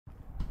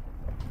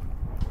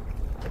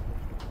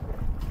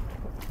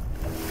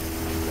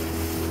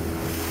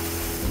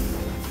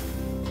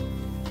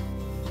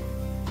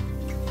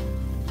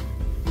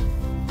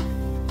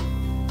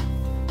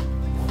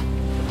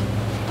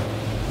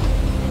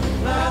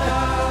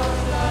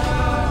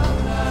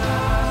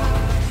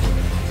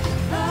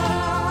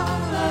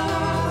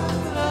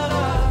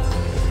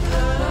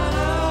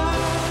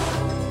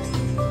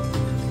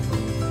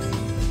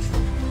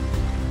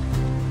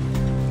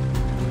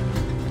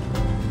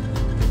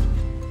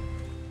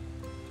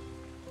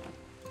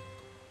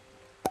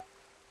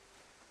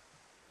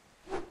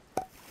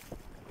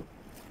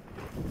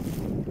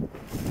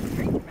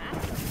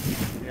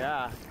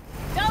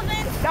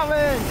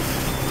coming!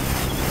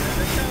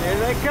 Here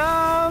they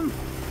come!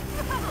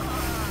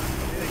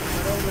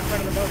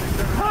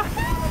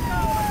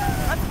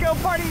 Let's go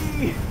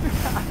party!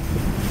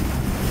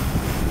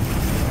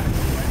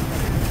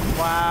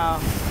 Wow.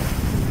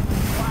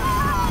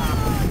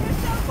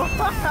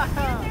 Wow,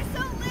 they're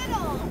so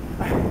little.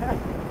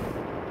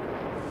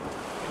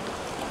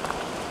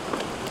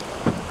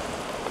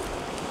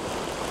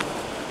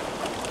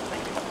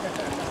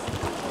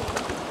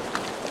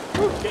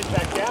 Getting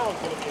back down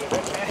is going to be an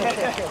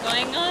adventure.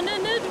 Going on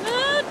an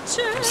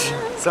adventure.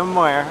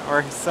 Somewhere,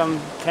 or some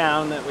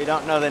town that we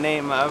don't know the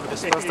name of,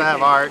 is supposed to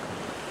have art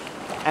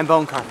and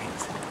bone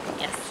carvings.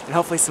 Yes. And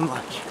hopefully some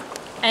lunch.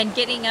 And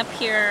getting up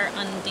here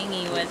on the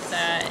dinghy was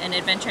an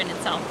adventure in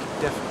itself.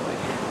 Definitely.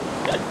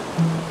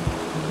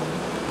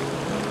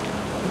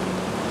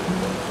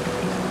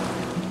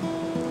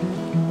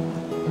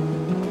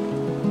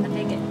 I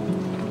dig it.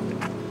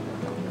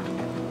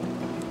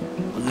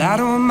 Well, I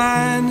don't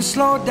mind to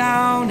slow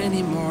down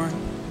anymore.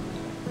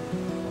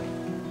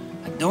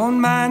 I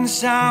don't mind the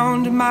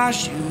sound of my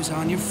shoes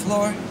on your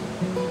floor.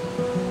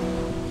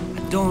 I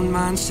don't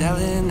mind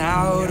selling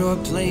out or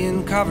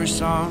playing cover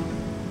songs.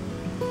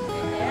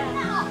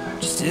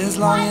 Just as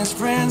long as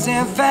friends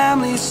and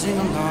family sing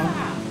along.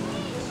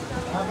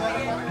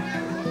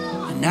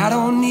 And I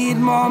don't need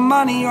more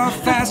money or a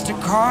faster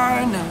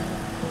car, no.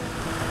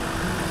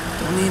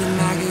 Don't need a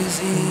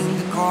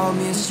magazine to call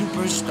me a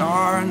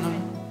superstar, no.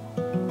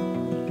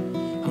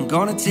 I'm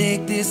gonna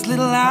take this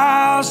little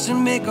house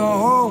and make a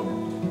home.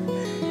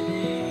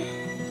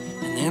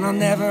 And then I'll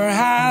never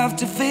have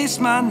to face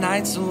my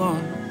nights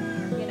alone.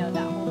 You know,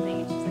 that whole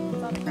thing, it's just like,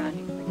 it's on the ground,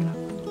 you can pick it up.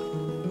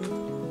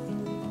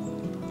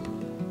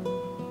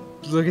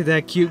 Look at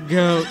that cute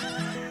goat.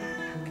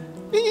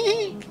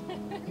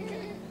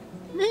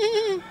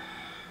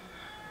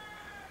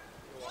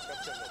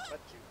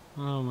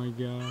 Oh my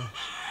gosh.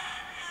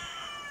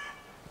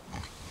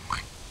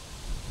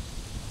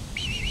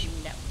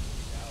 No.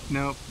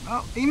 Nope.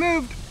 Oh, he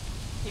moved.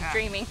 He's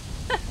dreaming.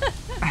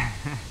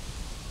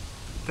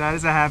 That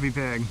is a happy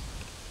pig.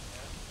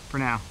 For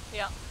now.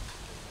 Yeah.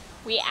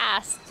 We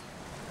asked.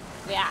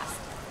 We asked.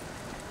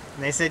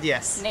 And they said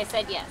yes. And they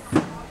said yes.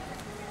 Do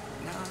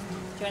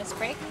you want a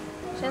spray,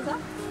 Shazza?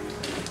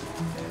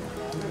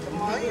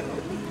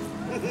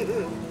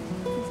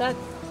 Is that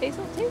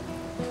basil too?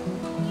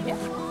 Yeah.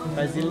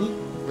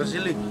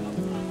 Basilic.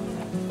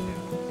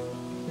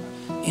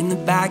 In the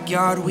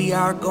backyard we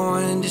are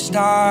going to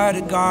start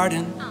a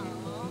garden.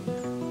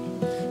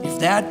 If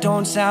that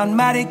don't sound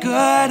mighty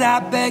good, I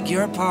beg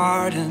your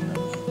pardon.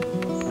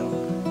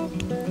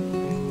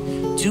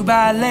 To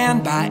by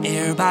land, by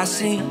air, by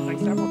sea.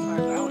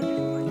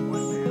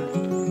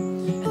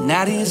 And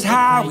that is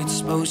how it's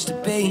supposed to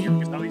be.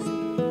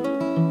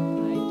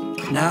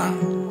 Now,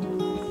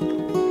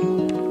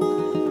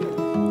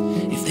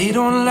 if they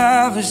don't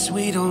love us,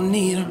 we don't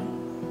need them.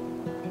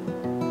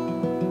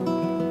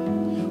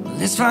 Well,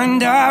 let's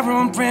find our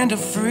own brand of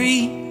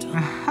freedom.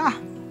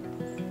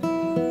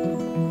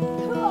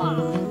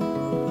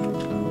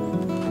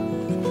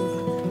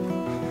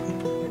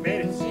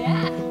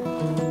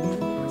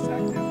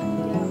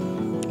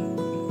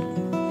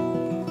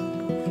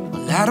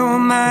 I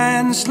don't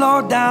mind to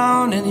slow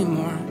down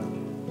anymore.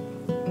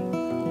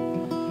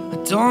 I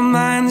don't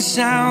mind the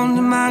sound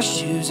of my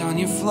shoes on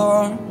your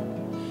floor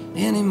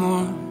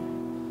anymore.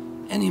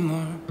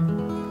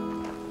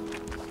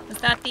 Was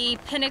that the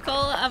pinnacle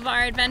of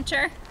our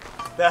adventure?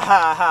 Da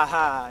ha ha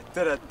ha.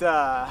 Da da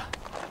da.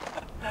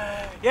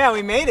 Yeah,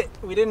 we made it.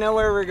 We didn't know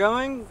where we were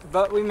going,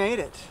 but we made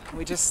it.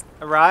 We just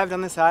arrived on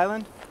this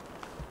island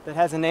that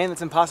has a name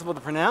that's impossible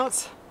to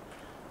pronounce.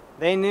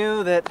 They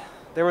knew that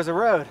there was a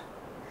road.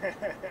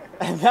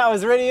 And that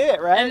was really it,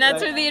 right? And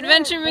that's where the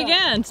adventure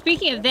began.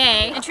 Speaking of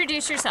they,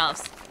 introduce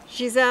yourselves.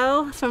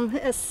 Giselle from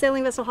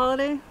Sailing Vessel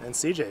Holiday. And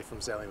CJ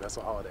from Sailing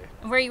Vessel Holiday.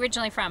 Where are you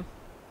originally from?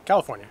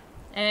 California.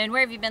 And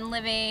where have you been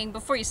living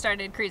before you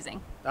started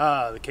cruising?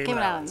 The Cayman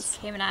Islands.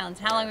 Cayman Islands.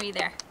 How long were you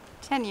there?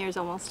 10 years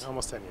almost.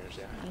 Almost 10 years,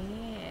 yeah.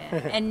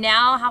 Yeah. And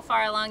now, how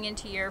far along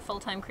into your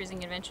full-time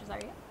cruising adventures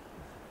are you?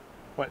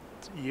 What,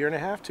 a year and a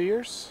half, 2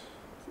 years?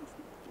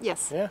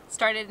 Yes. Yeah.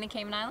 Started in the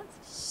Cayman Islands?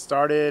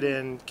 Started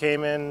in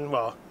Cayman,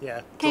 well,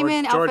 yeah.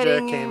 Cayman, Georgia,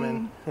 outfitting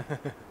Cayman.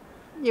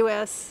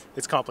 U.S.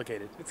 It's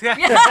complicated.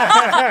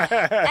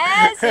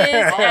 As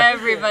is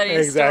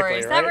everybody's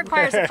Exactly, stories. right? That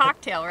requires a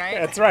cocktail, right?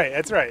 That's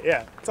right,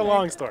 yeah. It's a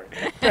long story.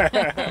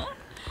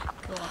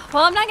 Cool.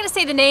 Well, I'm not going to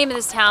say the name of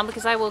this town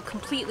because I will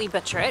completely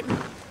butcher it,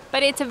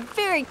 but it's a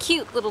very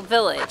cute little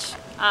village.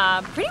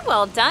 Pretty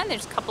well done.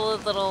 There's a couple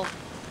of little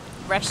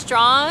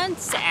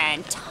restaurants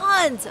and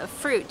tons of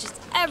fruit. Just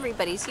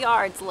everybody's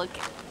yards look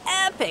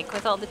epic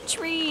with all the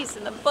trees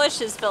and the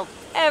bushes filled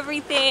with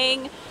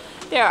everything.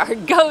 There are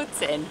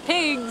goats and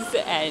pigs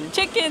and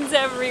chickens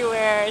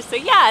everywhere. So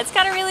yeah, it's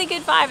got a really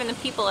good vibe and the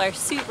people are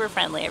super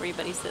friendly.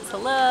 Everybody says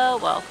hello,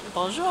 well,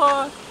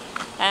 bonjour.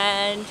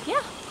 And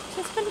yeah,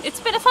 it's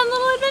been a fun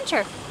little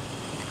adventure.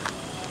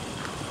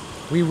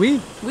 Oui,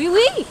 oui. Oui,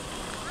 oui.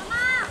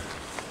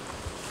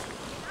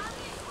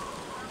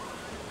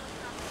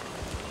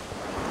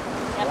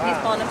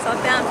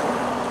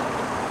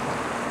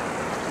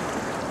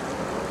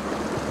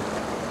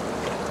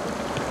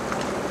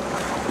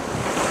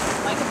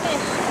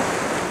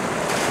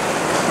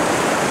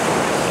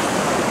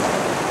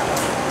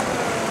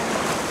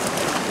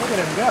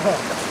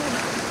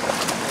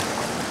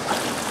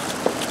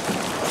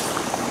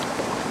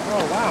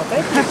 Oh, wow,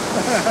 thank you.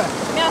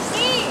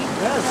 Merci.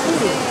 Merci.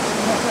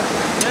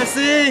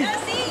 Merci.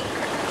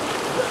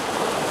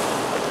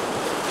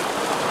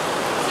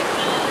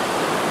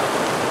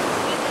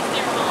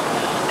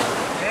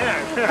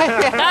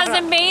 That was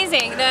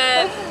amazing.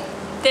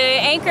 The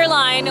anchor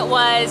line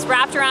was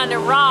wrapped around a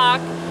rock,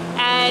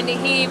 and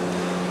he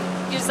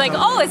was like,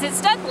 "Oh, is it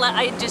stuck?"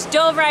 I just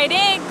dove right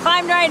in,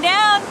 climbed right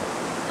down,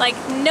 like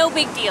no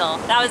big deal.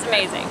 That was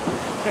amazing.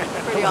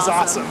 That was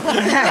awesome.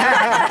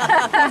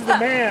 He's the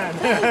man.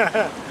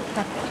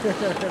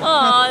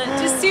 Oh,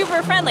 just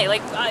super friendly.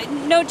 Like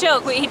no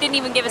joke. He didn't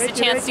even give us a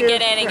chance to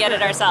get in and get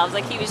it ourselves.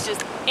 Like he was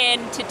just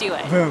in to do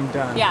it. Boom,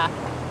 done. Yeah.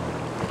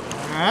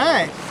 All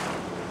right.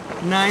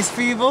 Nice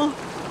people.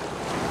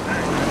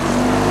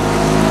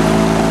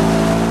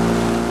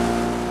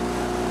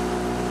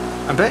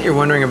 I bet you're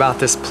wondering about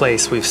this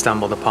place we've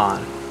stumbled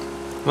upon.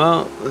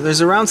 Well,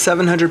 there's around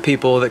 700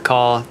 people that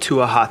call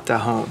Tahuata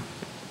home.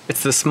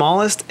 It's the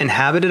smallest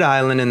inhabited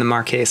island in the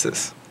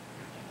Marquesas.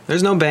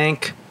 There's no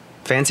bank,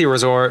 fancy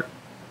resort,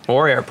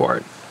 or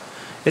airport.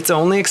 It's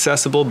only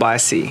accessible by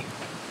sea.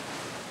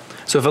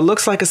 So if it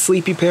looks like a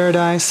sleepy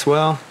paradise,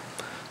 well,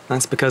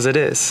 that's because it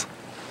is.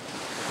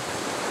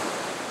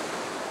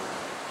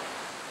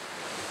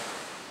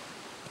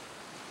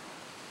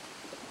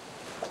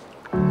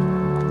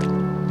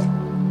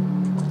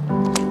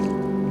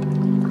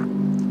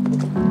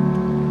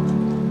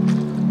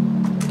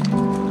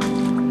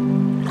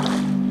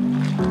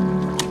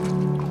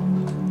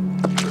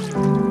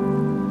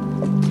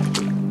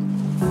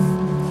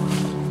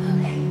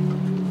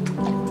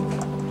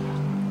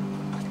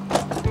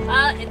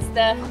 It's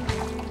the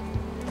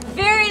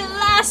very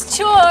last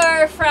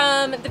chore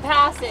from the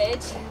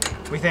passage.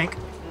 We think.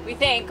 We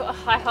think,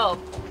 I hope.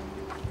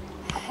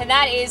 And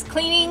that is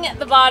cleaning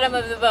the bottom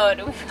of the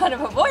boat. We've kind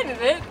of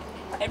avoided it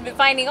and been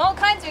finding all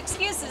kinds of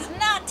excuses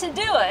not to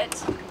do it.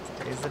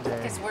 Today's the day.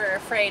 Because we're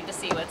afraid to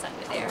see what's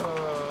under there.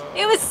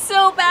 It was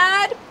so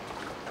bad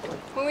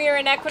when we were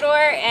in Ecuador,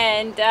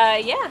 and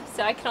yeah,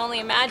 so I can only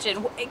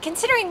imagine.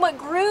 Considering what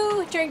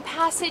grew during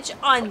passage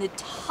on the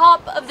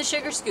top of the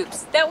sugar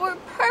scoops that were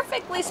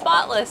perfectly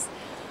spotless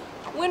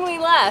when we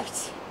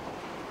left.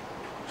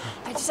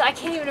 I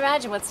can't even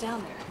imagine what's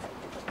down there.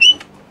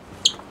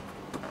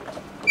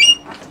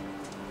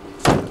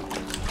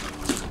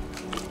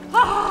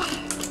 Ah.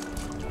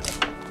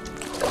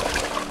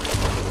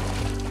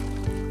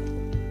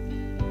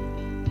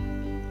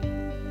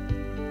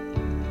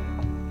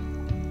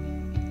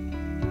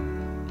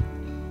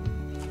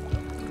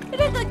 It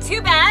didn't look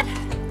too bad,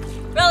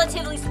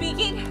 relatively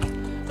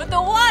speaking, but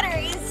the water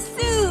is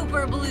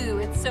super blue.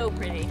 It's so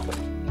pretty.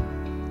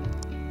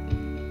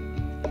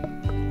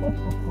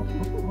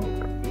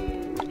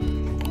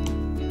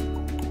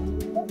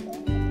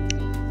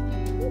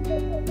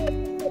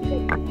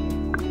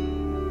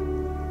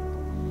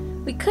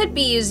 We could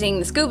be using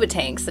the scuba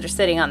tanks that are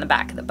sitting on the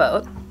back of the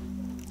boat,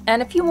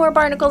 and a few more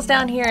barnacles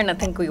down here, and I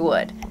think we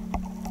would.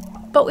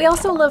 But we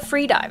also love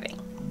free diving.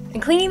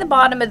 And cleaning the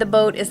bottom of the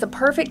boat is the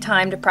perfect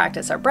time to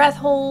practice our breath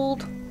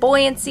hold,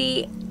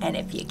 buoyancy, and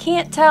if you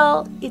can't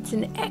tell, it's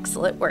an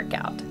excellent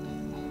workout.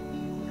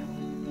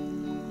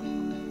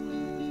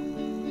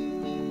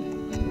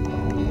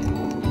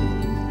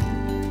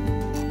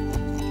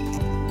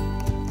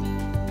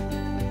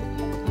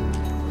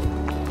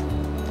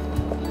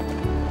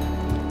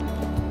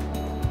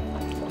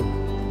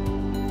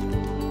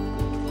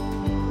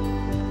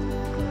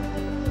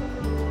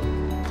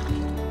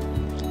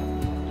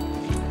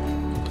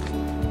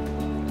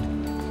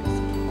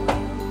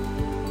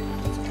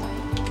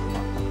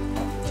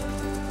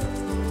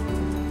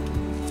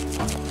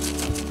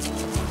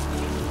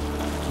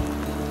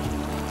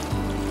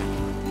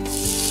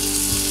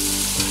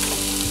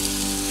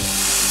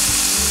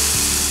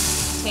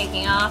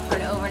 Taking off for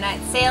an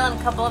overnight sail in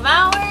a couple of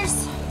hours.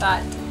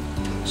 Thought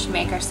we should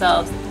make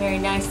ourselves a very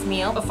nice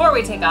meal before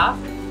we take off.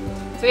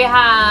 So we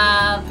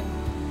have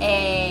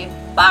a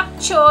bok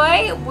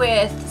choy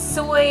with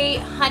soy,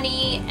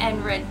 honey,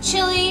 and red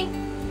chili.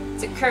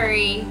 It's a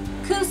curry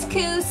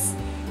couscous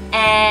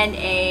and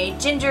a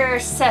ginger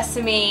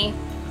sesame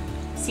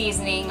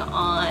seasoning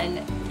on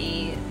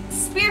the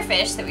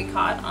spearfish that we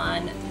caught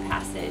on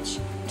passage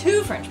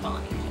to French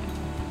Polynesia.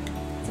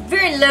 It's a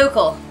very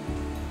local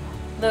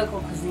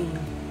cuisine.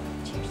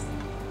 Cheers.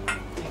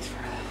 Thanks for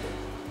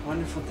a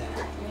wonderful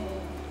dinner.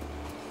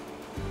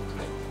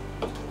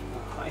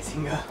 Hi,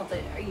 Singa.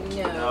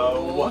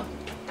 No.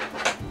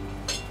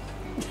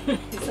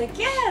 He's like,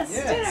 yes,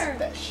 dinner.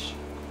 Fish.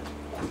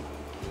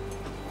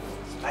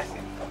 Spicy.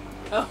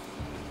 Oh.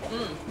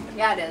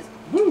 Yeah, it is.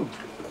 Woo.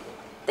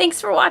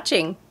 Thanks for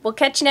watching. We'll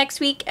catch you next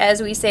week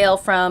as we sail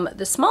from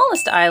the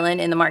smallest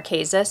island in the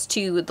Marquesas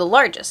to the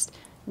largest,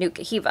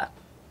 Nuka Hiva.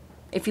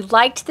 If you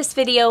liked this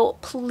video,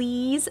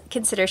 please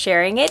consider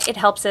sharing it. It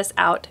helps us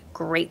out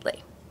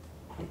greatly.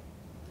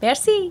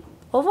 Merci.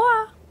 Au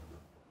revoir.